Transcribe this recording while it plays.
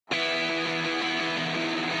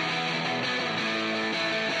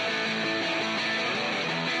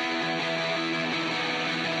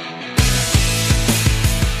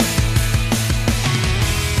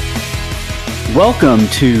Welcome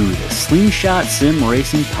to the Slingshot Sim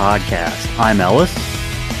Racing Podcast. I'm Ellis.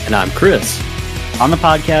 And I'm Chris. On the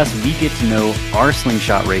podcast, we get to know our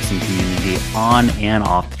Slingshot Racing community on and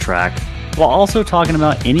off the track, while also talking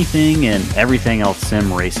about anything and everything else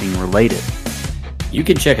sim racing related. You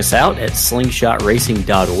can check us out at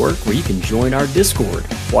slingshotracing.org, where you can join our Discord,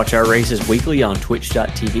 watch our races weekly on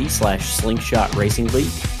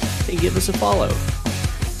twitch.tv/slingshotracingleague, and give us a follow.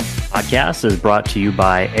 Podcast is brought to you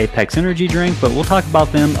by Apex Energy Drink, but we'll talk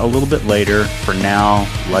about them a little bit later. For now,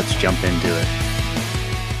 let's jump into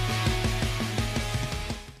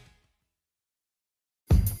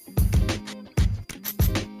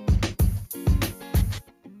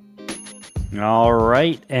it. All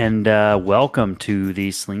right, and welcome to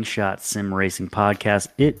the Slingshot Sim Racing Podcast.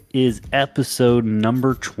 It is episode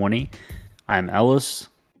number 20. I'm Ellis,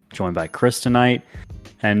 joined by Chris tonight,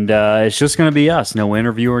 and it's just going to be us. No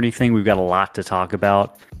interview or anything. We've got a lot to talk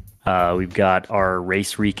about. We've got our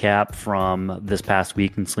race recap from this past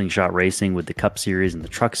week in Slingshot Racing with the Cup Series and the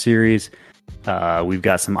Truck Series. We've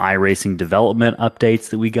got some iRacing development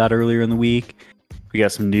updates that we got earlier in the week. We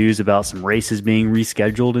got some news about some races being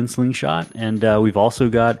rescheduled in Slingshot, and we've also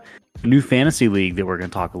got a new fantasy league that we're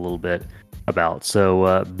going to talk a little bit about.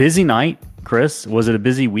 So, busy night, Chris. Was it a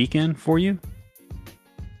busy weekend for you?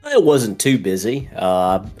 It wasn't too busy.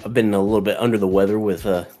 I've been a little bit under the weather with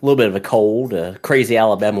a little bit of a cold. Crazy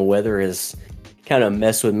Alabama weather has kind of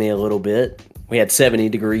messed with me a little bit. We had 70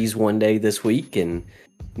 degrees one day this week, and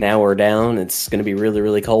now we're down. It's going to be really,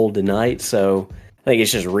 really cold tonight, so I think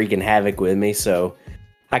it's just wreaking havoc with me. So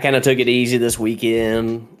I kind of took it easy this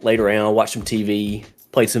weekend, laid around, watched some TV,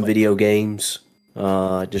 played some video games,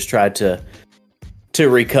 just tried to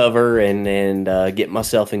recover and get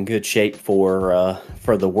myself in good shape for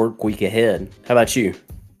the work week ahead. How about you?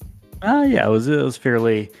 Yeah, it was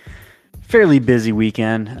fairly busy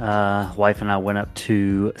weekend. Wife and I went up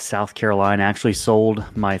to South Carolina. Actually, sold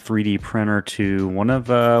my 3D printer to one of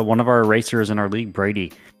our racers in our league,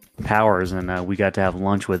 Brady Powers, and we got to have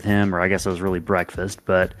lunch with him, or I guess it was really breakfast.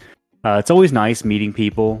 But it's always nice meeting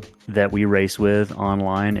people that we race with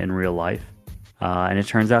online in real life. And it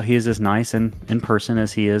turns out he is as nice in person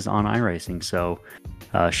as he is on iRacing. So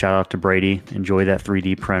shout out to Brady. Enjoy that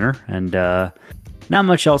 3D printer. And not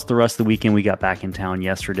much else the rest of the weekend. We got back in town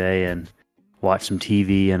yesterday and watched some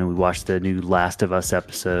TV, and we watched the new Last of Us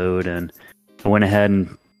episode. And I went ahead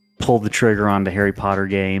and pulled the trigger on the Harry Potter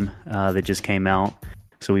game that just came out.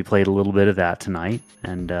 So we played a little bit of that tonight.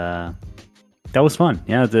 And that was fun.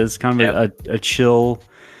 Yeah, it's kind of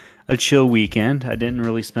a chill weekend. I didn't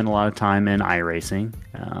really spend a lot of time in iRacing.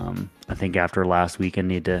 I think after last week, I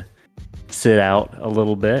need to sit out a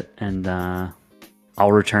little bit, and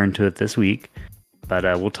I'll return to it this week. But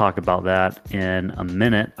we'll talk about that in a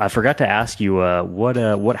minute. I forgot to ask you,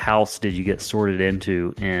 what house did you get sorted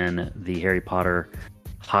into in the Harry Potter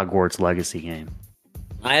Hogwarts Legacy game?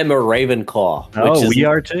 I am a Ravenclaw. Oh, we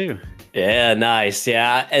are too. Yeah, nice.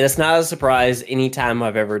 Yeah, and it's not a surprise. Anytime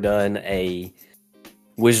I've ever done a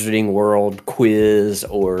Wizarding World quiz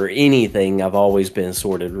or anything, I've always been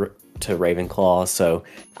sorted to Ravenclaw, so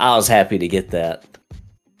I was happy to get that.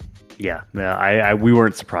 Yeah, we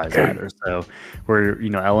weren't surprised either. So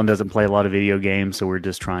Ellen doesn't play a lot of video games, so we're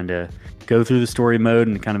just trying to go through the story mode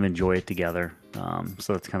and kind of enjoy it together.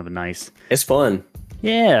 So it's kind of a nice. It's fun.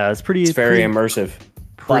 Yeah, it's very immersive.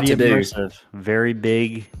 Pretty immersive. Very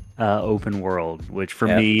big open world, which for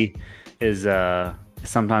me is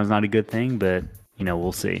sometimes not a good thing, but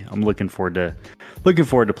we'll see. I'm looking forward to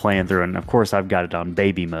playing through it. And of course, I've got it on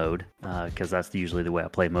baby mode because that's usually the way I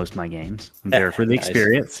play most of my games. I'm there for the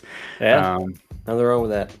experience. Yeah, nothing wrong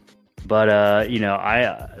with that. But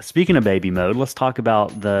I speaking of baby mode, let's talk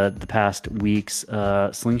about the past week's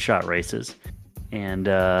Slingshot races. And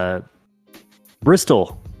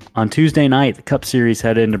Bristol on Tuesday night, the Cup Series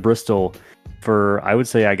headed into Bristol for, I would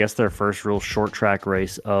say, I guess their first real short track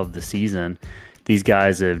race of the season. These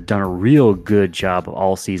guys have done a real good job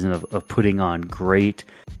all season of putting on great,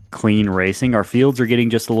 clean racing. Our fields are getting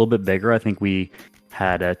just a little bit bigger. I think we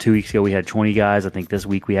had 2 weeks ago, we had 20 guys. I think this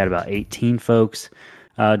week we had about 18 folks,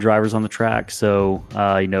 drivers on the track. So,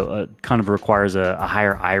 kind of requires a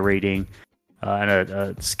higher I rating and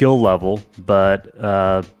a skill level.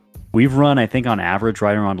 But we've run, I think, on average,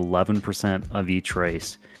 right around 11% of each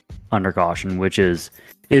race under caution, which is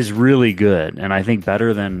really good, and I think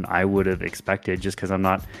better than I would have expected, just because I'm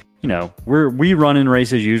not, we run in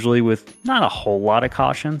races usually with not a whole lot of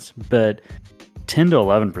cautions, but 10 to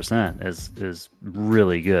 11% is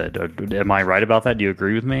really good. Am I right about that? Do you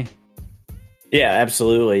agree with me? Yeah,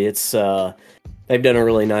 absolutely. It's they've done a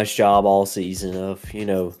really nice job all season of,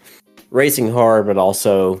 racing hard, but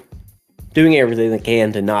also doing everything they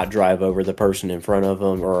can to not drive over the person in front of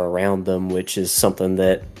them or around them, which is something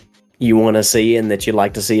that you want to see and that you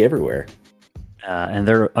like to see everywhere. And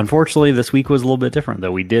unfortunately, this week was a little bit different,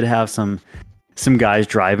 though. We did have some guys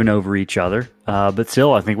driving over each other, but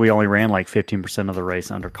still, I think we only ran like 15% of the race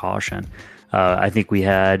under caution. I think we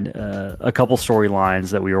had a couple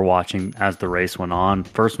storylines that we were watching as the race went on.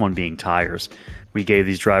 First one being tires. We gave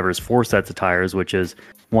these drivers 4 sets of tires, which is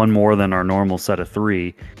one more than our normal set of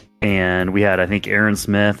 3. And we had, I think, Aaron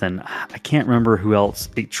Smith, and I can't remember who else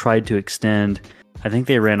tried to extend. I think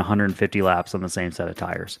they ran 150 laps on the same set of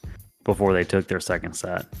tires before they took their second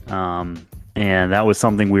set. And that was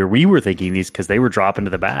something we were thinking these, because they were dropping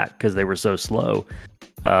to the back because they were so slow.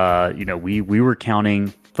 We were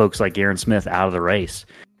counting folks like Aaron Smith out of the race.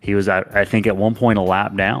 He was, I think, at one point a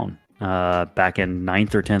lap down, back in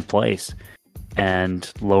 9th or 10th place. And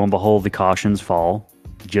lo and behold, the cautions fall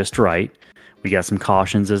just right. We got some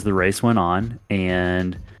cautions as the race went on,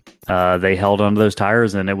 and they held onto those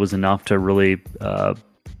tires, and it was enough to really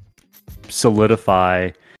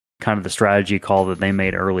solidify kind of the strategy call that they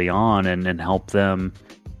made early on, and help them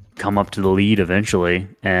come up to the lead eventually.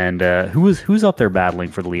 And who's up there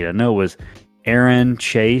battling for the lead? I know it was Aaron,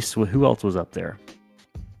 Chase. Who else was up there?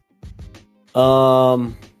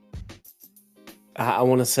 I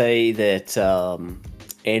want to say that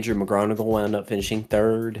Andrew McGonigal wound up finishing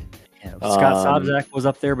 3rd. Yeah, Scott Sobczak was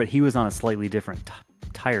up there, but he was on a slightly different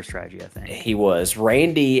tire strategy, I think. He was.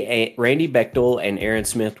 Randy Bechtel and Aaron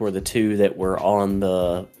Smith were the 2 that were on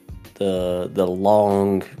the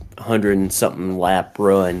long 100-something lap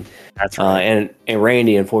run. That's right. And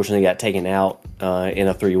Randy unfortunately got taken out in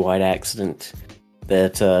a 3-wide accident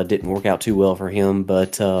that didn't work out too well for him.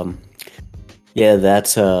 But yeah,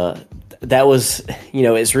 that was,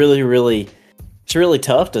 it's really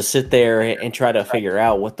tough to sit there and try to figure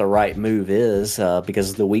out what the right move is,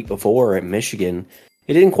 because the week before at Michigan,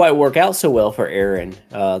 it didn't quite work out so well for Aaron,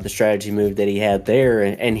 the strategy move that he had there.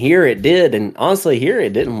 And here it did. And honestly, here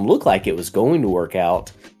it didn't look like it was going to work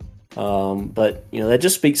out. But, that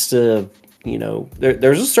just speaks to,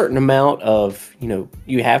 there's a certain amount of,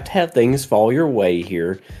 you have to have things fall your way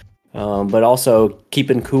here. But also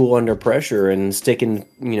keeping cool under pressure and sticking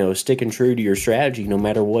true to your strategy, no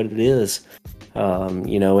matter what it is. And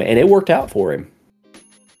it worked out for him.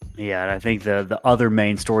 Yeah, and I think the other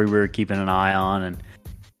main story we were keeping an eye on, and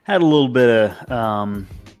had a little bit of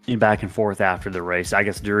back and forth after the race, I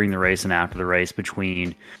guess during the race and after the race,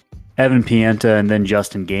 between Evan Pienta and then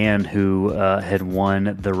Justin Gann, who had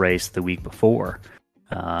won the race the week before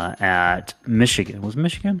at Michigan. Was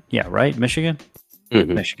Michigan? Yeah, right? Michigan?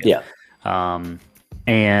 Mm-hmm. Michigan. Yeah.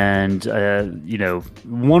 And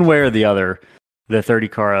one way or the other, the 30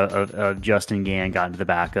 car of Justin Gann got into the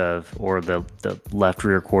back of, or the left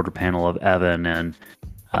rear quarter panel of Evan, and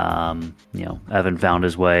Evan found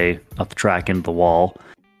his way up the track into the wall.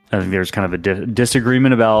 I think there's kind of a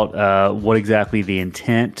disagreement about what exactly the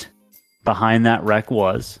intent behind that wreck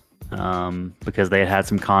was, because they had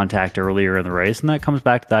some contact earlier in the race, and that comes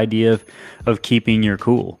back to the idea of keeping your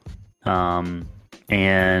cool.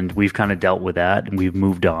 And we've kind of dealt with that, and we've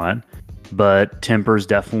moved on. But tempers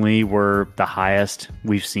definitely were the highest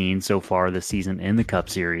we've seen so far this season in the Cup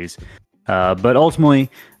Series. But ultimately,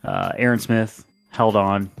 Aaron Smith held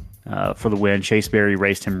on for the win. Chase Berry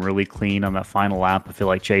raced him really clean on that final lap. I feel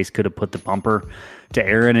like Chase could have put the bumper to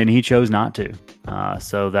Aaron, and he chose not to.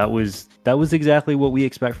 So that was exactly what we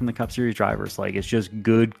expect from the Cup Series drivers. Like, it's just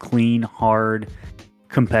good, clean, hard,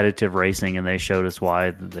 competitive racing, and they showed us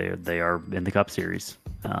why they are in the Cup Series.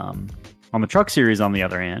 On the Truck Series, on the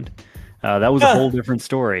other hand, that was a whole different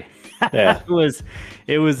story. Yeah.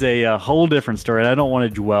 it was a whole different story. And I don't want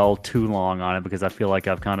to dwell too long on it, because I feel like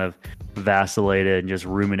I've kind of vacillated and just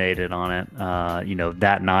ruminated on it,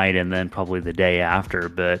 that night and then probably the day after.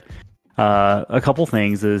 But a couple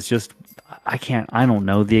things is just, I don't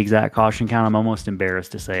know the exact caution count. I'm almost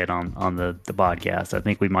embarrassed to say it on the podcast. I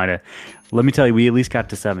think we might have, let me tell you, we at least got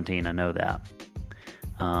to 17. I know that.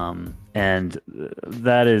 And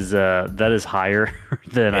that is higher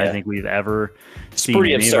than I think we've ever seen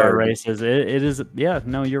in any of our races. It is. Yeah,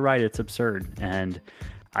 no, you're right. It's absurd. And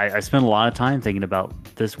I spent a lot of time thinking about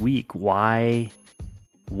this week. What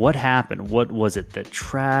happened? What was it? The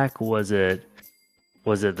track? Was it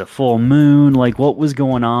the full moon? Like, what was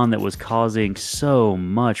going on that was causing so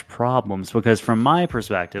much problems? Because from my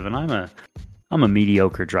perspective, and I'm a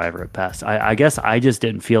mediocre driver at best, I guess I just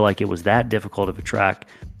didn't feel like it was that difficult of a track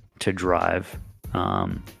to drive.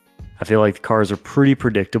 I feel like the cars are pretty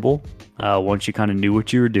predictable once you kind of knew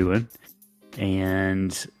what you were doing.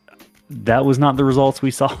 And that was not the results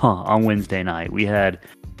we saw on Wednesday night. We had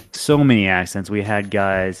so many accidents. We had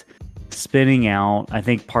guys spinning out. I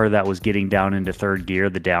think part of that was getting down into third gear,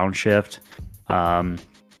 the downshift. And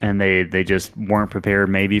they just weren't prepared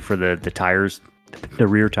maybe for the tires, the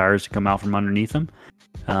rear tires to come out from underneath them.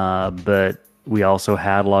 But we also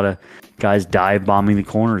had a lot of guys dive bombing the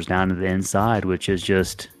corners down to the inside, which is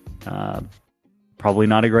just probably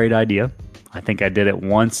not a great idea. I think I did it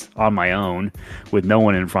once on my own with no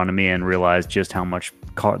one in front of me and realized just how much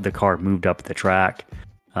the car moved up the track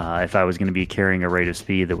if I was going to be carrying a rate of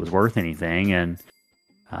speed that was worth anything. And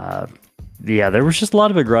there was just a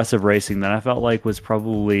lot of aggressive racing that I felt like was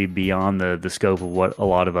probably beyond the scope of what a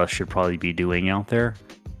lot of us should probably be doing out there.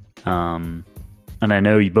 And I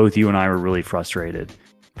know both you and I were really frustrated.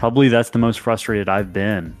 Probably that's the most frustrated I've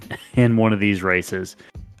been in one of these races.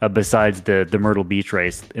 Besides the Myrtle Beach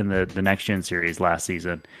race in the Next Gen Series last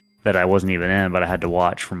season that I wasn't even in, but I had to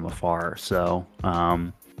watch from afar. So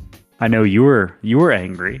I know you were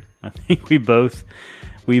angry. I think we both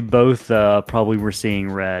probably were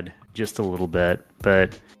seeing red just a little bit.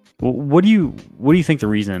 But what do you think the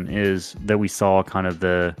reason is that we saw kind of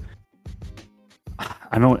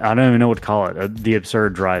I don't even know what to call it, the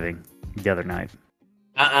absurd driving the other night?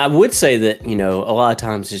 I would say that, a lot of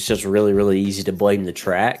times it's just really, really easy to blame the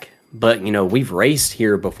track. But, we've raced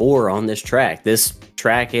here before on this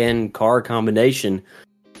track and car combination,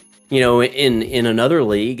 in another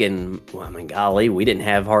league. And, golly, we didn't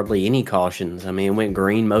have hardly any cautions. It went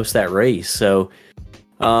green most of that race. So,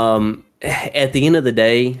 at the end of the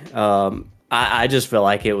day, I just felt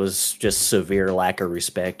like it was just severe lack of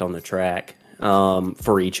respect on the track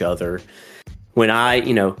for each other. When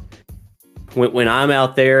when I'm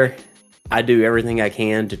out there, I do everything I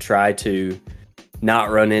can to try to not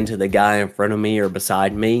run into the guy in front of me or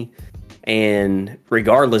beside me. And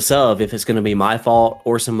regardless of if it's going to be my fault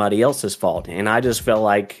or somebody else's fault. And I just felt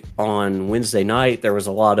like on Wednesday night, there was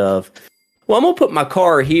a lot of, well, I'm going to put my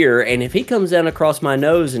car here. And if he comes down across my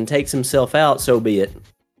nose and takes himself out, so be it.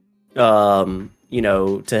 To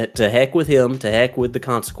heck with him, to heck with the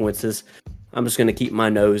consequences. I'm just going to keep my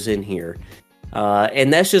nose in here.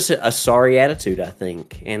 And that's just a sorry attitude, I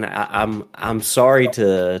think. And I'm sorry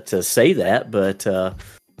to say that, but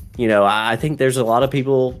I think there's a lot of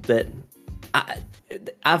people that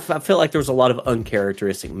I feel like there's a lot of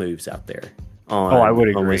uncharacteristic moves out there I would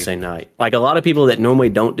agree. On Wednesday night. Like a lot of people that normally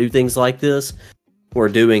don't do things like this were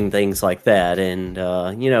doing things like that, and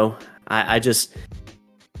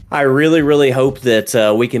I really, really hope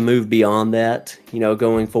that we can move beyond that,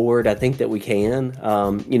 going forward. I think that we can.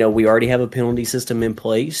 We already have a penalty system in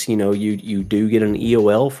place. You do get an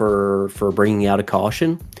EOL for bringing out a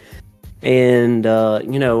caution. And,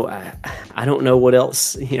 I don't know what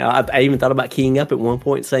else. I even thought about keying up at one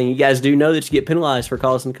point saying, you guys do know that you get penalized for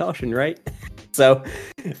causing caution, right? So,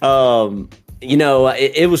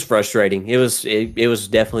 it was frustrating. It was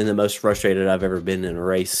definitely the most frustrated I've ever been in a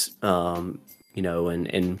race. And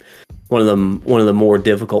one of the more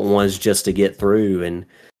difficult ones just to get through. And,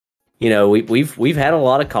 we've had a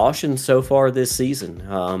lot of cautions so far this season.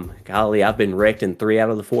 Golly, I've been wrecked in 3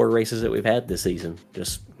 out of the 4 races that we've had this season.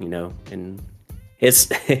 Just, and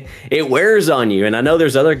it wears on you. And I know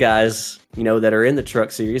there's other guys, that are in the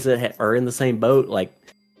truck series that are in the same boat, like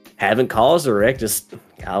haven't caused a wreck. Just,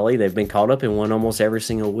 golly, they've been caught up in one almost every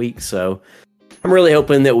single week. So, I'm really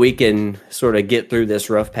hoping that we can sort of get through this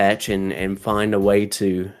rough patch and find a way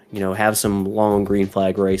to, have some long green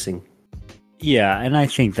flag racing. Yeah, and I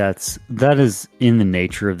think that is in the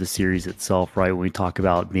nature of the series itself, right? When we talk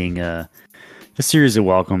about being a series that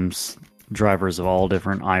welcomes drivers of all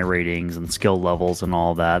different I ratings and skill levels and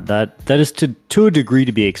all that is to a degree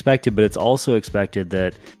to be expected, but it's also expected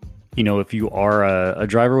that, if you are a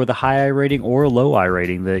driver with a high I rating or a low I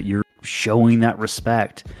rating, that you're showing that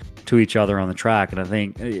respect to each other on the track. And I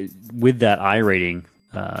think with that I rating,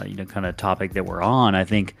 kind of topic that we're on, I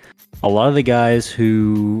think a lot of the guys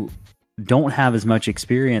who don't have as much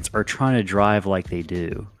experience are trying to drive like they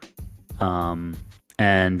do.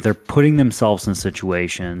 And they're putting themselves in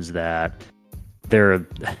situations that their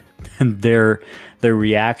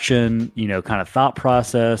reaction, kind of thought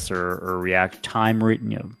process or react time, I'm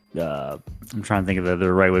trying to think of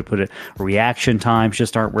the right way to put it. Reaction times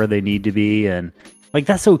just aren't where they need to be. And like,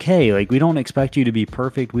 that's okay. Like, we don't expect you to be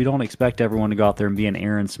perfect. We don't expect everyone to go out there and be an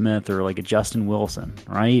Aaron Smith or like a Justin Wilson,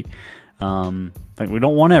 right? Like, we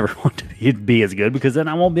don't want everyone to be as good, because then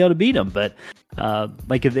I won't be able to beat them. But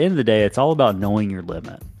like, at the end of the day, it's all about knowing your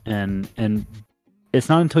limit. And it's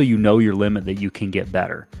not until you know your limit that you can get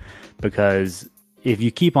better. Because if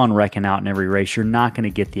you keep on wrecking out in every race, you're not going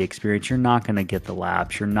to get the experience. You're not going to get the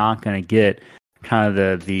laps. You're not going to get kind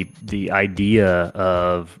of the idea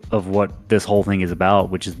of what this whole thing is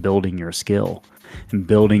about, which is building your skill. and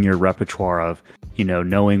building your repertoire of,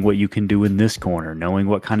 knowing what you can do in this corner, knowing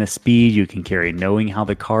what kind of speed you can carry, knowing how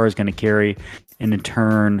the car is going to carry in a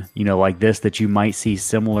turn, like this, that you might see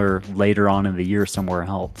similar later on in the year somewhere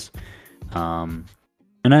else. And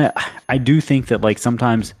I do think that, like,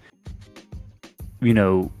 sometimes,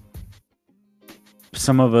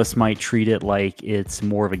 some of us might treat it like it's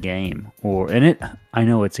more of a game, I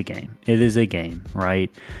know it's a game. It is a game,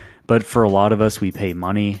 right? But for a lot of us, we pay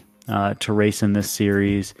money to race in this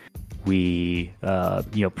series. We,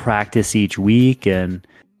 practice each week. And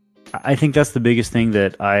I think that's the biggest thing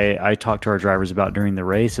that I talk to our drivers about during the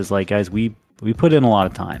race is, like, guys, we put in a lot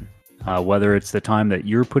of time, whether it's the time that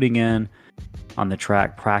you're putting in on the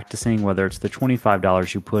track practicing, whether it's the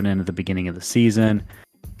 $25 you put in at the beginning of the season,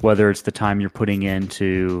 whether it's the time you're putting in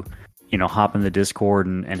to, hop in the Discord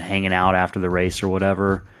and hanging out after the race or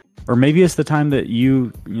whatever. Or maybe it's the time that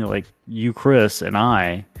you, Chris, and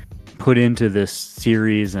I put into this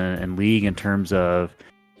series and league in terms of,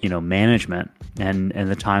 management and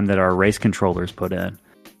the time that our race controllers put in.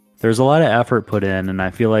 There's a lot of effort put in, and I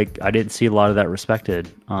feel like I didn't see a lot of that respected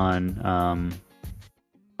on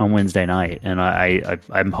Wednesday night. And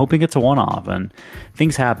I'm hoping it's a one-off, and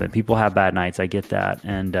things happen. People have bad nights. I get that.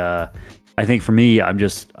 And I think for me, I'm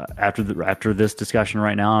just, after this discussion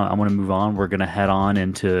right now, I'm going to move on. We're going to head on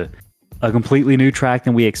into a completely new track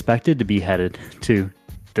than we expected to be headed to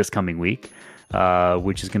this coming week,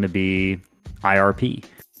 which is going to be IRP.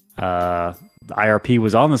 IRP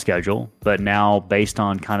was on the schedule, but now, based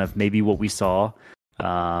on kind of maybe what we saw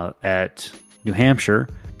at New Hampshire,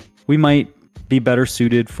 we might be better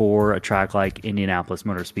suited for a track like Indianapolis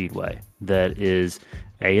Motor Speedway that is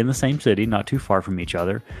in the same city, not too far from each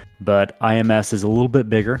other, but IMS is a little bit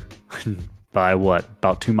bigger by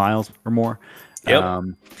about 2 miles or more. Yep.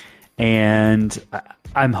 And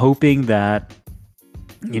I'm hoping that,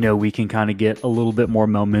 we can kind of get a little bit more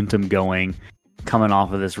momentum going coming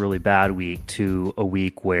off of this really bad week to a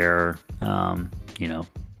week where,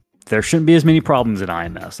 there shouldn't be as many problems at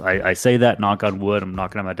IMS. I say that, knock on wood. I'm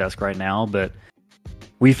knocking on my desk right now, but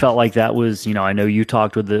we felt like that was, I know you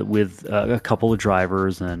talked with a couple of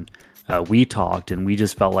drivers, and we talked, and we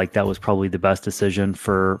just felt like that was probably the best decision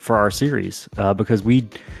for our series, because we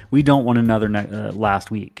don't want another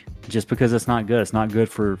last week, just because it's not good. It's not good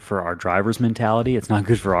for our drivers' mentality. It's not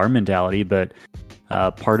good for our mentality, but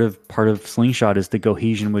part of Slingshot is the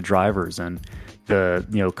cohesion with drivers and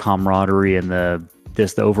the camaraderie and the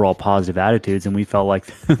overall positive attitudes, and we felt like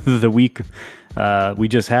the week we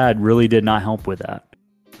just had really did not help with that.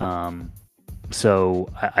 So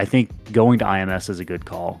I think going to IMS is a good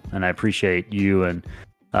call, and I appreciate you and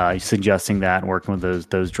suggesting that and working with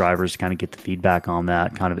those drivers to kind of get the feedback on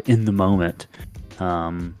that kind of in the moment.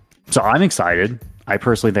 So I'm excited. I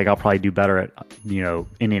personally think I'll probably do better at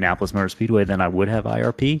Indianapolis Motor Speedway than I would have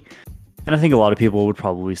IRP, and I think a lot of people would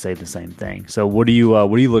probably say the same thing. So what are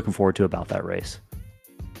you looking forward to about that race?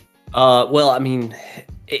 Well, I mean,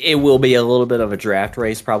 it will be a little bit of a draft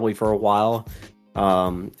race probably for a while.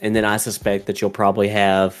 And then I suspect that you'll probably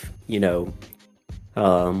have,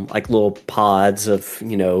 like little pods of,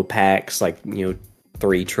 packs, like,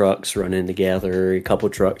 3 trucks running together, a couple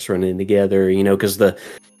trucks running together, because the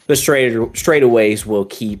straightaways will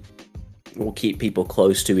keep people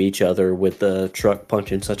close to each other with the truck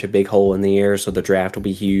punching such a big hole in the air. So the draft will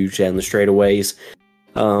be huge down the straightaways.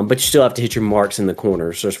 But you still have to hit your marks in the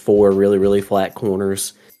corners. There's 4 really, really flat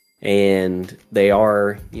corners, and they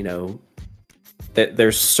are, that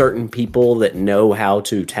there's certain people that know how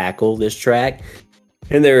to tackle this track,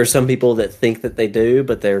 and there are some people that think that they do,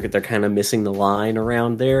 but they're kind of missing the line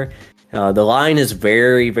around there. The line is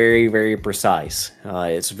very, very, very precise.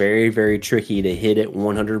 It's very, very tricky to hit it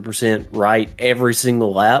 100% right every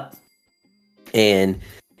single lap, and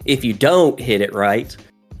if you don't hit it right,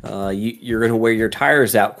 you're going to wear your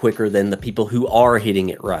tires out quicker than the people who are hitting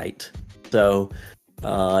it right. So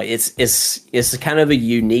it's kind of a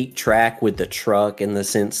unique track with the truck in the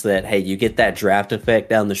sense that, hey, you get that draft effect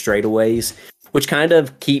down the straightaways, which kind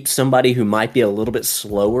of keeps somebody who might be a little bit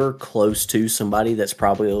slower close to somebody that's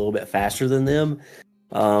probably a little bit faster than them.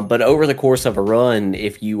 But over the course of a run,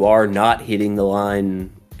 if you are not hitting the line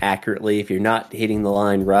accurately, if you're not hitting the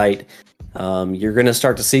line right, you're going to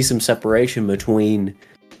start to see some separation between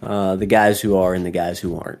the guys who are and the guys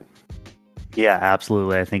who aren't. Yeah,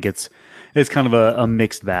 absolutely. I think it's kind of a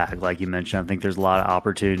mixed bag, like you mentioned. I think there's a lot of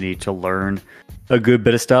opportunity to learn a good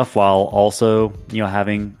bit of stuff while also,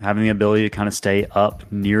 having the ability to kind of stay up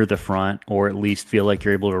near the front, or at least feel like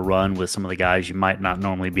you're able to run with some of the guys you might not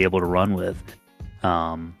normally be able to run with.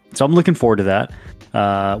 So I'm looking forward to that.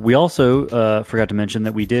 We also forgot to mention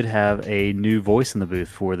that we did have a new voice in the booth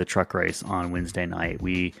for the truck race on Wednesday night.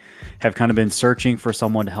 We have kind of been searching for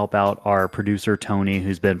someone to help out our producer, Tony,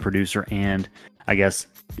 who's been producer and, I guess,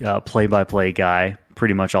 play-by-play guy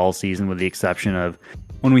pretty much all season, with the exception of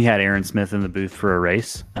when we had Aaron Smith in the booth for a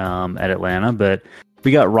race at Atlanta. But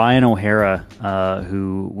we got Ryan O'Hara,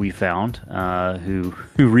 who we found, who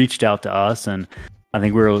reached out to us, and I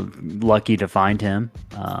think we were lucky to find him.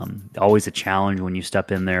 Always a challenge when you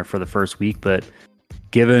step in there for the first week, but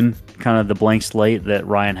given kind of the blank slate that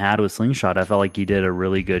Ryan had with Slingshot, I felt like he did a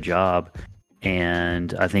really good job.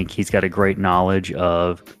 And I think he's got a great knowledge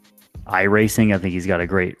of iRacing. I think he's got a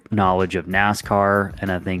great knowledge of NASCAR,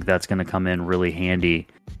 and I think that's going to come in really handy.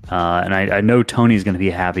 And I know Tony's going to be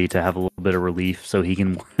happy to have a little bit of relief so he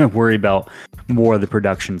can worry about more of the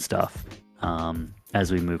production stuff as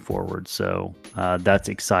we move forward. So that's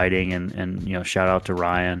exciting, and you know, shout out to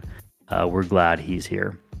Ryan. We're glad he's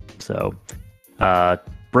here. So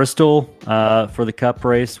Bristol for the Cup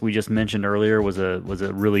race we just mentioned earlier was a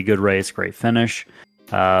really good race, great finish.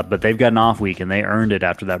 But they've got an off week, and they earned it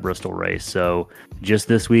after that Bristol race. So just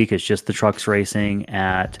this week, it's just the trucks racing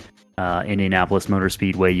at Indianapolis Motor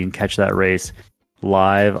Speedway. You can catch that race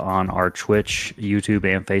live on our Twitch, YouTube,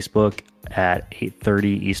 and Facebook at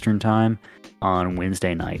 8:30 Eastern Time on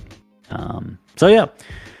Wednesday night. So yeah.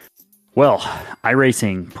 Well,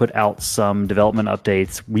 iRacing put out some development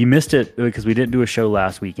updates. We missed it because we didn't do a show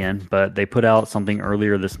last weekend, but they put out something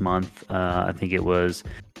earlier this month. I think it was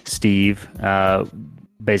Steve,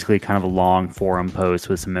 basically kind of a long forum post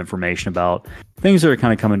with some information about things that are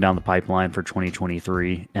kind of coming down the pipeline for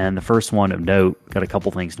 2023. And the first one of note, got a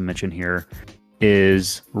couple things to mention here,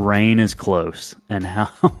 is rain is close. And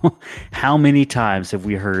how many times have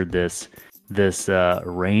we heard this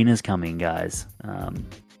rain is coming, guys?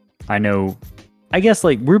 I know, I guess,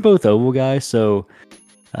 like, we're both oval guys, so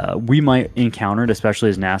we might encounter it, especially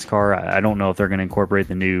as NASCAR. I don't know if they're going to incorporate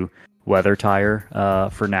the new weather tire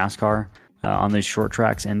for NASCAR on these short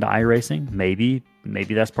tracks into iRacing. Maybe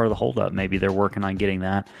that's part of the holdup. Maybe they're working on getting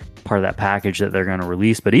that part of that package that they're going to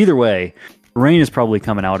release. But either way, rain is probably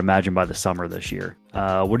coming out, imagine, by the summer this year.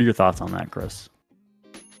 What are your thoughts on that, Chris?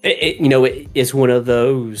 It's one of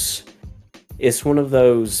those. It's one of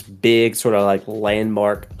those big sort of like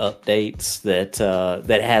landmark updates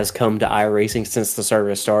that has come to iRacing since the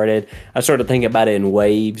service started. I started thinking about it in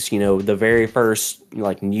waves. You know, the very first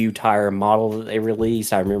like new tire model that they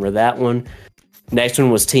released, I remember that one. Next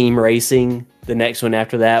one was team racing. The next one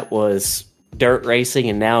after that was dirt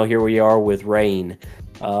racing, and now here we are with rain.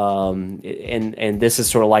 And this is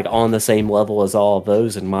sort of like on the same level as all of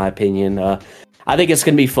those, in my opinion. I think it's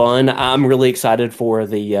going to be fun. I'm really excited for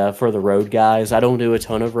the road guys. I don't do a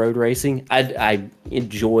ton of road racing. I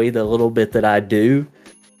enjoy the little bit that I do.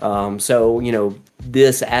 So, you know,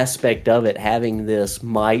 this aspect of it, having this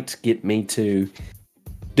might get me to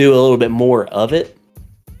do a little bit more of it.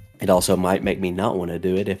 It also might make me not want to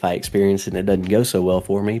do it if I experience it and it doesn't go so well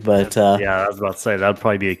for me. But yeah, I was about to say that would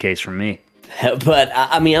probably be the case for me. But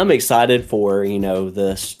I mean, I'm excited for, you know,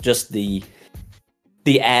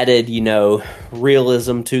 the added, you know,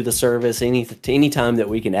 realism to the service. Anytime that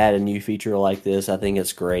we can add a new feature like this, I think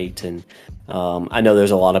it's great. And I know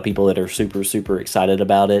there's a lot of people that are super, super excited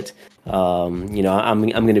about it. You know, I'm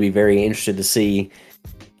going to be very interested to see,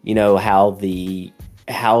 you know, how the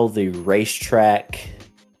racetrack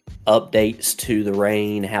updates to the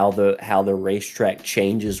rain, how the racetrack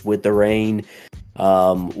changes with the rain.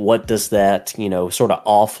 What does that, you know, sort of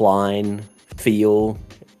offline feel?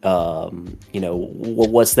 You know,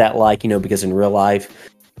 what's that like? You know, because in real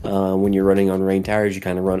life, when you're running on rain tires, you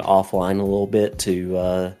kind of run offline a little bit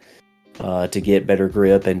to get better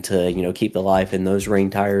grip and to, you know, keep the life in those rain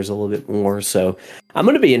tires a little bit more. So I'm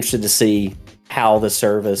going to be interested to see how the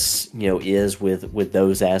service, you know, is with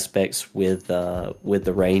those aspects with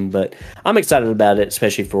the rain. But I'm excited about it,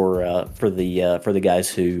 especially for the guys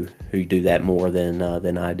who do that more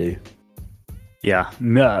than I do. Yeah,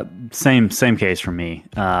 same case for me.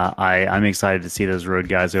 I'm excited to see those road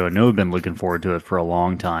guys who I know have been looking forward to it for a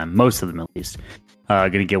long time, most of them at least,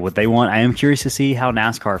 going to get what they want. I am curious to see how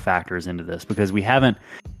NASCAR factors into this, because we haven't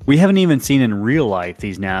even seen in real life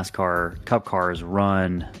these NASCAR Cup cars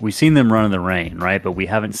run. We've seen them run in the rain, right? But we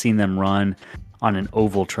haven't seen them run on an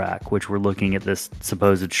oval track, which we're looking at this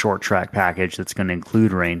supposed short track package that's going to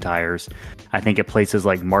include rain tires. I think at places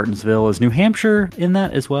like Martinsville. Is New Hampshire in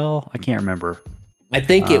that as well? I can't remember. I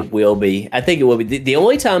think it will be. The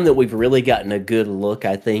only time that we've really gotten a good look,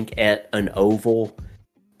 I think, at an oval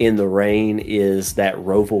in the rain is that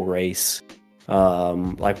Roval race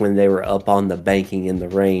like when they were up on the banking in the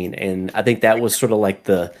rain. And I think that was sort of like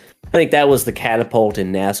I think that was the catapult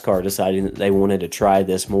in NASCAR deciding that they wanted to try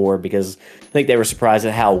this more, because I think they were surprised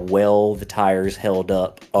at how well the tires held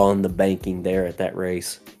up on the banking there at that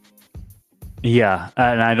race. Yeah,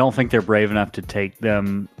 and I don't think they're brave enough to take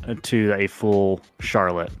them to a full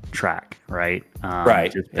Charlotte track, right?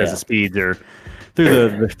 Right. Just because the speeds are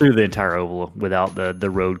through the entire oval without the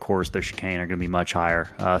road course, the chicane are going to be much higher.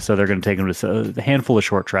 So they're going to take them to a handful of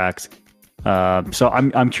short tracks. So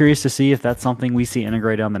I'm curious to see if that's something we see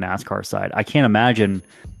integrated on the NASCAR side. I can't imagine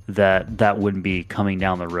that wouldn't be coming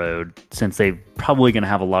down the road, since they're probably going to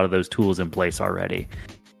have a lot of those tools in place already.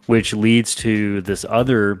 Which leads to this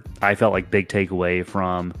other, I felt like, big takeaway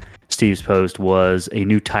from Steve's post was a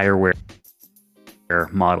new tire wear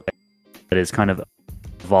model that is kind of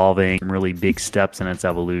evolving really big steps in its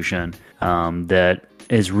evolution, that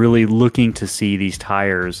is really looking to see these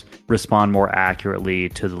tires respond more accurately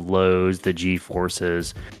to the loads, the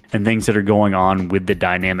G-forces, and things that are going on with the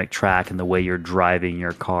dynamic track and the way you're driving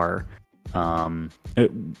your car.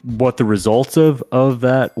 What the results of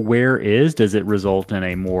that wear is, does it result in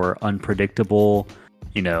a more unpredictable,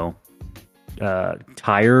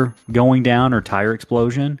 tire going down or tire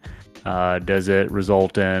explosion? Does it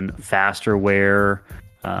result in faster wear?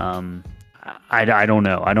 I don't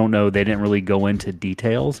know. I don't know. They didn't really go into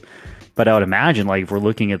details, but I would imagine, like, if we're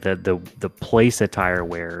looking at the place a tire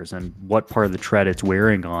wears and what part of the tread it's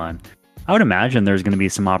wearing on, I would imagine there's going to be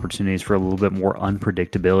some opportunities for a little bit more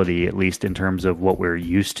unpredictability, at least in terms of what we're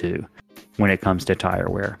used to when it comes to tire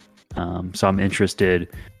wear. So I'm interested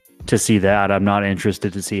to see that. I'm not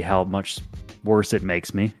interested to see how much worse it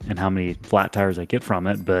makes me and how many flat tires I get from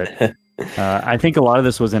it. But I think a lot of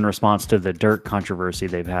this was in response to the dirt controversy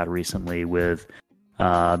they've had recently with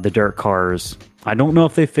the dirt cars. I don't know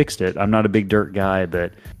if they fixed it. I'm not a big dirt guy,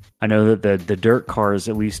 but I know that the dirt cars,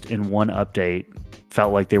 at least in one update,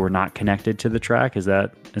 felt like they were not connected to the track. Is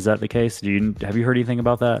that the case? Have you heard anything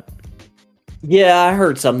about that? Yeah, I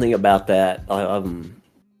heard something about that.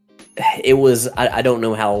 It was, I don't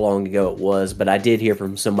know how long ago it was, but I did hear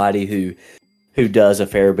from somebody who does a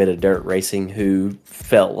fair bit of dirt racing, who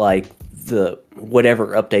felt like whatever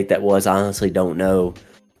update that was, I honestly don't know.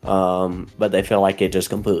 But they felt like it just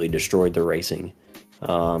completely destroyed the racing.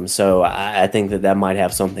 So I think that might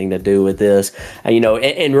have something to do with this,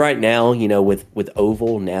 and right now, with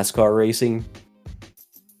oval NASCAR racing,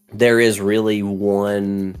 there is really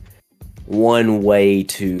one way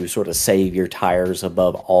to sort of save your tires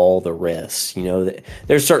above all the rest.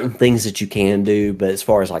 There's certain things that you can do, but as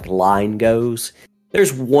far as like line goes,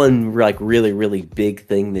 there's one like really, really big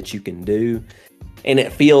thing that you can do. And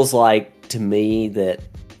it feels like to me that,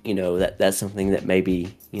 that's something that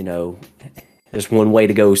maybe, there's one way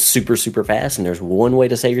to go super, super fast, and there's one way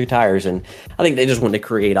to save your tires. And I think they just want to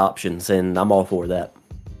create options, and I'm all for that.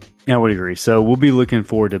 Yeah, I would agree. So we'll be looking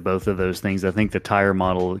forward to both of those things. I think the tire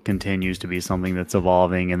model continues to be something that's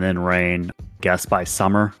evolving, and then rain, I guess, by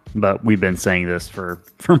summer. But we've been saying this for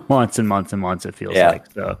months and months and months, it feels like.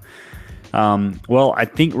 So, well, I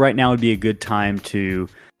think right now would be a good time to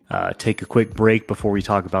take a quick break before we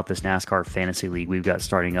talk about this NASCAR Fantasy League we've got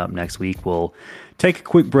starting up next week. We'll take a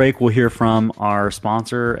quick break. We'll hear from our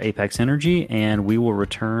sponsor, Apex Energy, and we will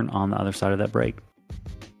return on the other side of that break.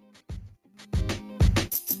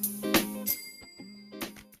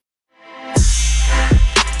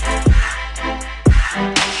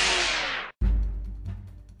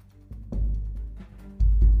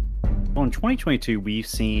 Well, in 2022, we've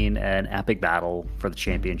seen an epic battle for the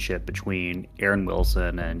championship between Aaron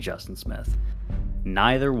Wilson and Justin Smith.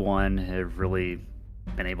 Neither one have really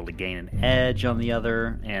been able to gain an edge on the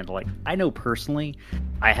other, and I know personally,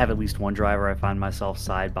 I have at least one driver I find myself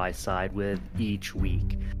side by side with each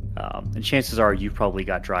week. And chances are you've probably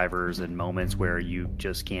got drivers and moments where you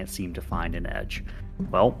just can't seem to find an edge.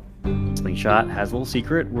 Well, Slingshot has a little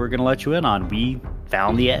secret we're going to let you in on. We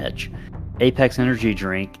found the edge. Apex Energy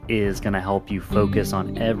Drink is going to help you focus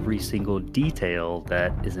on every single detail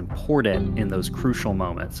that is important in those crucial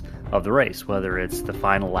moments of the race, whether it's the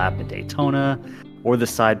final lap at Daytona or the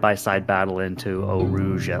side-by-side battle into Eau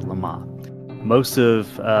Rouge at Le Mans. Most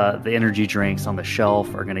of the energy drinks on the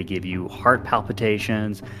shelf are going to give you heart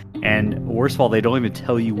palpitations, and worst of all, they don't even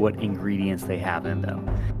tell you what ingredients they have in them.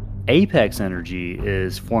 Apex Energy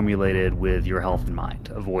is formulated with your health in mind,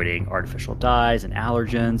 avoiding artificial dyes and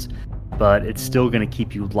allergens, but it's still going to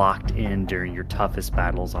keep you locked in during your toughest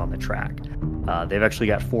battles on the track. They've actually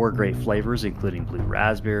got 4 great flavors, including blue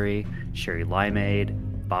raspberry, cherry limeade,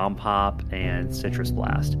 bomb pop, and citrus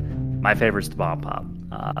blast. My favorite's the bomb pop.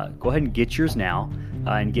 Go ahead and get yours now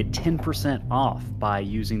and get 10% off by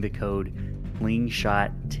using the code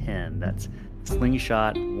Slingshot10. That's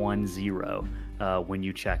Slingshot10 when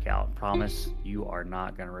you check out. Promise you are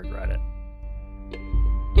not going to regret it.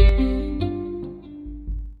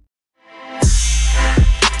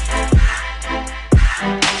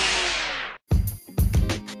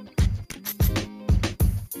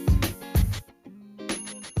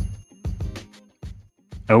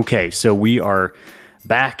 Okay, so we are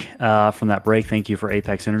back from that break. Thank you for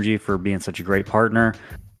Apex Energy for being such a great partner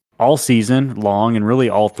all season long, and really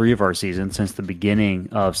all 3 of our seasons since the beginning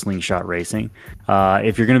of Slingshot Racing.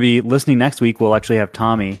 If you're going to be listening next week, we'll actually have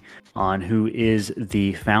Tommy on, who is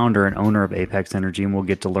the founder and owner of Apex Energy, and we'll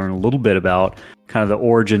get to learn a little bit about kind of the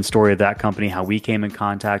origin story of that company, how we came in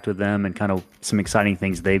contact with them, and kind of some exciting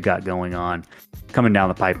things they've got going on coming down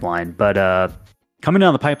the pipeline. But coming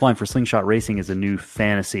down the pipeline for Slingshot Racing is a new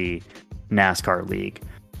fantasy NASCAR league.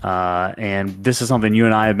 And this is something you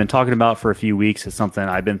and I have been talking about for a few weeks. It's something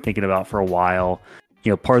I've been thinking about for a while.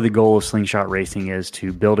 You know, part of the goal of Slingshot Racing is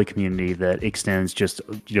to build a community that extends just,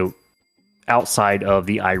 outside of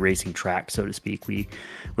the iRacing track, so to speak.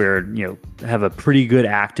 We're have a pretty good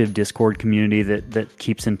active Discord community that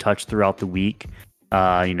keeps in touch throughout the week.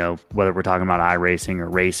 Whether we're talking about iRacing or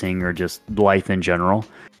racing or just life in general.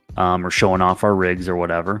 Or showing off our rigs or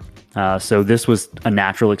whatever. So this was a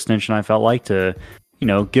natural extension, I felt like, to,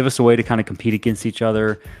 give us a way to kind of compete against each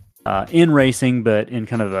other in racing, but in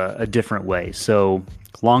kind of a different way. So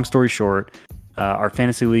long story short, our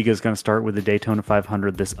fantasy league is going to start with the Daytona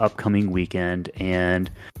 500 this upcoming weekend. And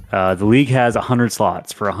the league has 100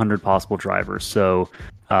 slots for 100 possible drivers. So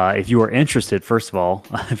if you are interested, first of all,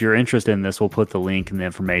 if you're interested in this, we'll put the link and the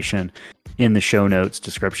information in the show notes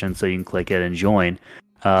description so you can click it and join.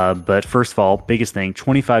 But first of all, biggest thing,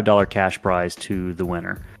 $25 cash prize to the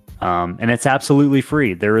winner. And it's absolutely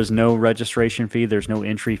free. There is no registration fee. There's no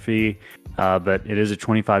entry fee. But it is a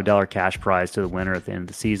 $25 cash prize to the winner at the end of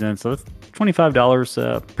the season. So it's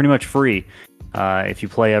 $25 pretty much free. If you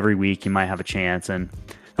play every week, you might have a chance. And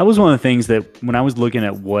that was one of the things that when I was looking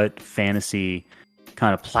at what fantasy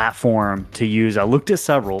kind of platform to use, I looked at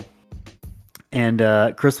several. And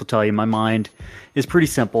Chris will tell you, my mind is pretty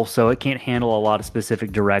simple, so it can't handle a lot of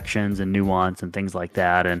specific directions and nuance and things like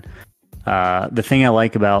that. And the thing I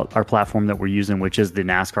like about our platform that we're using, which is the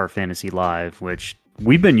NASCAR Fantasy Live, which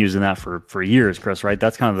we've been using that for years, Chris, right?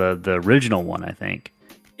 That's kind of the original one, I think.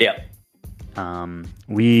 Yeah.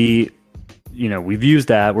 We've used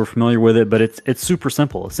that. We're familiar with it, but it's super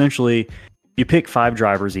simple. Essentially, you pick 5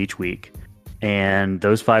 drivers each week. And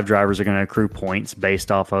those 5 drivers are going to accrue points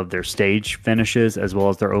based off of their stage finishes as well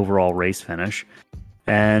as their overall race finish.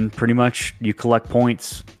 And pretty much you collect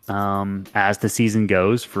points as the season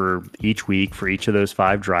goes for each week for each of those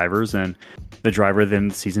 5 drivers. And the driver then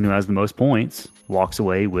the season who has the most points walks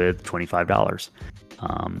away with $25.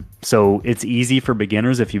 So it's easy for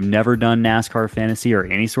beginners. If you've never done NASCAR fantasy or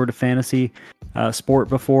any sort of fantasy sport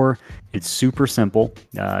before, it's super simple.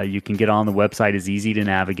 You can get on the website, is easy to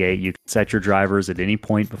navigate. You can set your drivers at any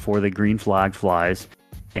point before the green flag flies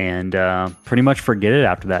and pretty much forget it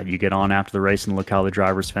after that. You get on after the race and look how the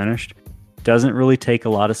driver's finished. Doesn't really take a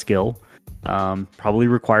lot of skill. Probably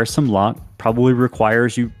requires some luck. Probably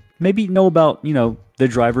requires you maybe know about, the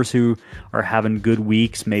drivers who are having good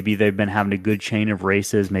weeks. Maybe they've been having a good chain of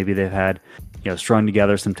races. Maybe they've had, strung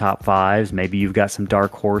together some top 5s. Maybe you've got some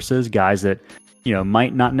dark horses, guys that,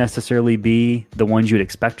 might not necessarily be the ones you'd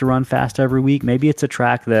expect to run fast every week. Maybe it's a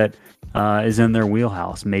track that is in their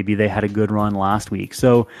wheelhouse. Maybe they had a good run last week.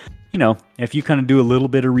 So, if you kind of do a little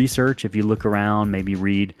bit of research, if you look around, maybe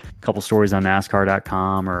read a couple stories on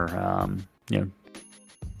NASCAR.com or,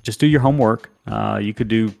 just do your homework. You could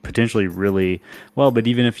do potentially really well, but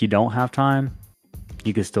even if you don't have time,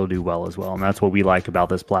 you could still do well as well. And that's what we like about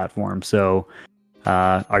this platform. So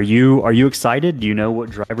are you excited? Do you know what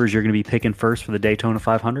drivers you're going to be picking first for the Daytona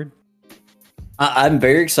 500? I'm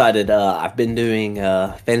very excited. I've been doing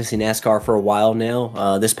fantasy NASCAR for a while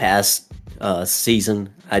now. This past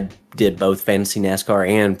season, I did both fantasy NASCAR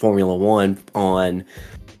and Formula One on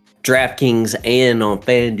DraftKings and on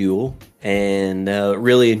FanDuel, and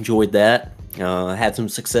really enjoyed that. Had some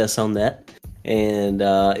success on that. And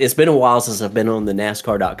it's been a while since I've been on the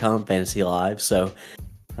NASCAR.com Fantasy Live. So,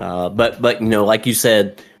 but like you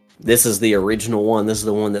said, this is the original one. This is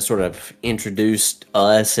the one that sort of introduced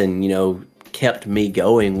us and, kept me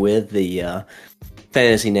going with the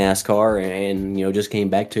fantasy NASCAR and, just came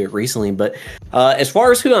back to it recently. But as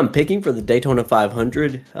far as who I'm picking for the Daytona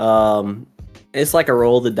 500, it's like a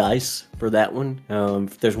roll of the dice for that one.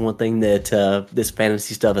 If there's one thing that this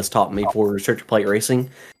fantasy stuff has taught me for restrictor plate racing,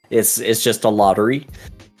 it's just a lottery.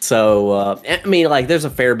 So, I mean, like, there's a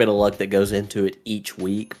fair bit of luck that goes into it each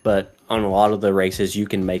week, but on a lot of the races, you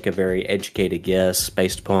can make a very educated guess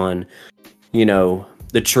based upon,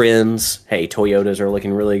 the trends. Hey, Toyotas are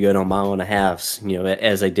looking really good on mile and a halves,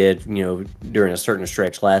 as they did, during a certain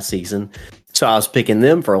stretch last season. So I was picking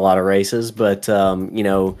them for a lot of races, but,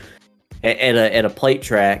 at a plate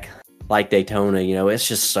track like Daytona, it's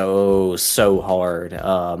just so hard.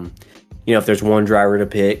 If there's one driver to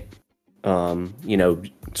pick,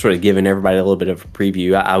 sort of giving everybody a little bit of a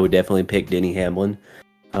preview, I would definitely pick Denny Hamlin.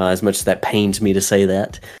 As much as that pains me to say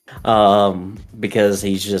that, because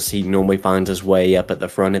he normally finds his way up at the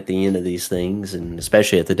front at the end of these things, and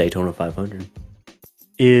especially at the Daytona 500.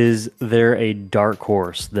 Is there a dark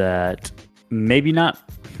horse that maybe not?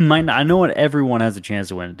 I know what everyone has a chance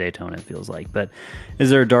to win at Daytona, it feels like, but is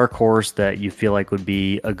there a dark horse that you feel like would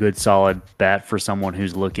be a good solid bet for someone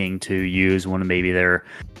who's looking to use one of maybe their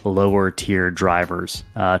lower tier drivers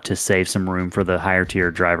to save some room for the higher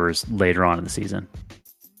tier drivers later on in the season?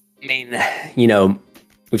 I mean,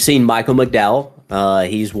 we've seen Michael McDowell.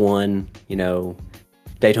 He's won,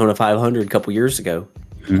 Daytona 500 a couple years ago.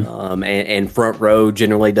 Mm-hmm. And Front Row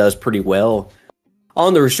generally does pretty well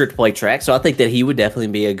on the restricted plate track. So I think that he would definitely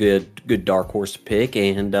be a good dark horse to pick.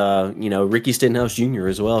 And, Ricky Stenhouse Jr.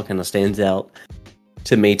 as well kind of stands out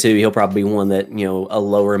to me too. He'll probably be one that, a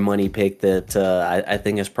lower money pick that I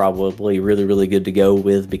think is probably really, really good to go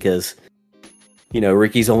with, because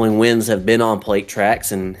Ricky's only wins have been on plate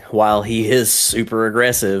tracks, and while he is super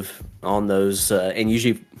aggressive on those, and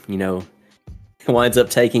usually, winds up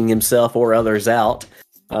taking himself or others out,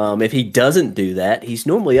 if he doesn't do that, he's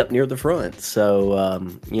normally up near the front.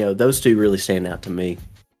 So, those two really stand out to me.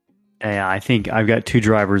 Yeah, I think I've got two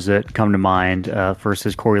drivers that come to mind. First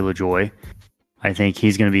is Corey LaJoie. I think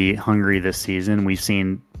he's going to be hungry this season. We've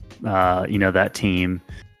seen, that team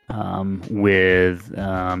with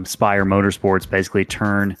Spire Motorsports basically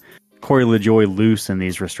turn Corey LaJoie loose in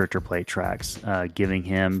these restrictor plate tracks, giving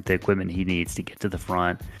him the equipment he needs to get to the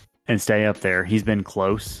front and stay up there. He's been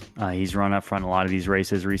close. He's run up front a lot of these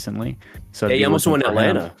races recently. So he almost won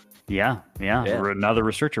Atlanta. Yeah. Another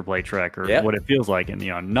restrictor plate track, or what it feels like. And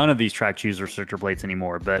none of these tracks use restrictor plates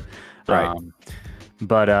anymore. But right.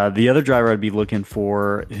 But the other driver I'd be looking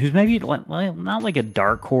for, who's maybe not like a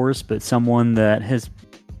dark horse, but someone that has,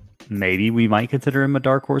 maybe we might consider him a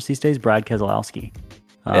dark horse these days, Brad Keselowski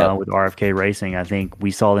with RFK Racing. I think we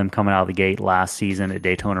saw them coming out of the gate last season at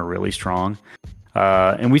Daytona really strong.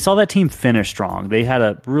 And we saw that team finish strong. They had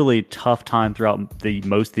a really tough time throughout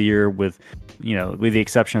most of the year with the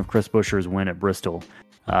exception of Chris Buescher's win at Bristol.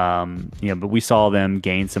 But we saw them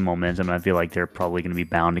gain some momentum, and I feel like they're probably going to be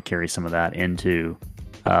bound to carry some of that into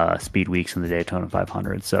speed weeks in the Daytona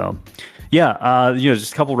 500. So,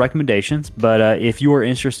 just a couple recommendations. But if you are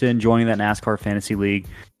interested in joining that NASCAR Fantasy League,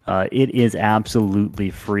 it is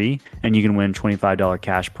absolutely free, and you can win $25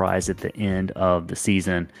 cash prize at the end of the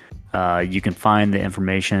season. You can find the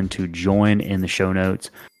information to join in the show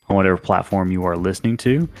notes on whatever platform you are listening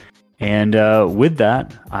to. And with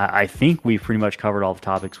that, I think we've pretty much covered all the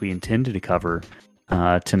topics we intended to cover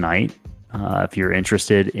tonight. If you're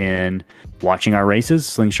interested in watching our races,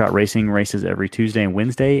 Slingshot Racing races every Tuesday and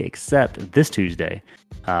Wednesday, except this Tuesday.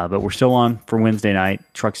 But we're still on for Wednesday night,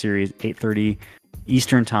 Truck Series, 8:30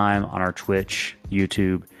 Eastern Time on our Twitch,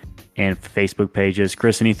 YouTube, and Facebook pages.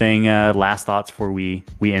 Chris, anything last thoughts before we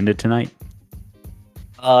end it tonight?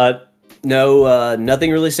 No,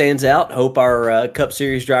 nothing really stands out. Hope our Cup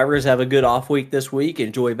Series drivers have a good off week this week.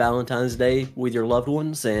 Enjoy Valentine's Day with your loved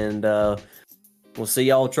ones, and we'll see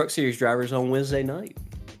y'all Truck Series drivers on Wednesday night.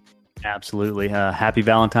 Absolutely. Happy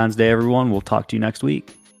Valentine's Day, everyone. We'll talk to you next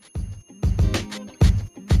week.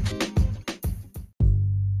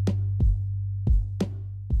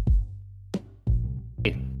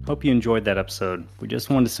 Hope you enjoyed that episode. We just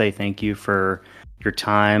wanted to say thank you for your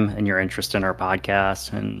time and your interest in our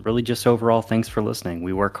podcast, and really just overall thanks for listening.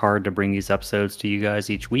 We work hard to bring these episodes to you guys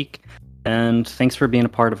each week, and thanks for being a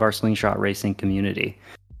part of our Slingshot Racing community.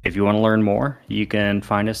 If you want to learn more, you can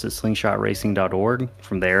find us at slingshotracing.org.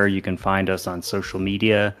 From there, you can find us on social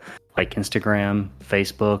media like Instagram,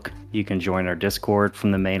 Facebook. You can join our Discord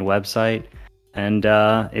from the main website. And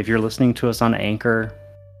if you're listening to us on Anchor,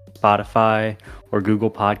 Spotify, or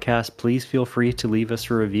Google Podcasts, please feel free to leave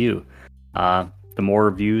us a review. The more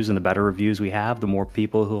reviews and the better reviews we have, the more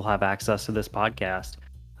people who will have access to this podcast.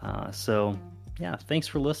 Thanks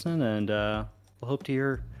for listening, and we'll hope to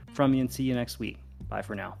hear from you and see you next week. Bye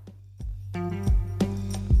for now.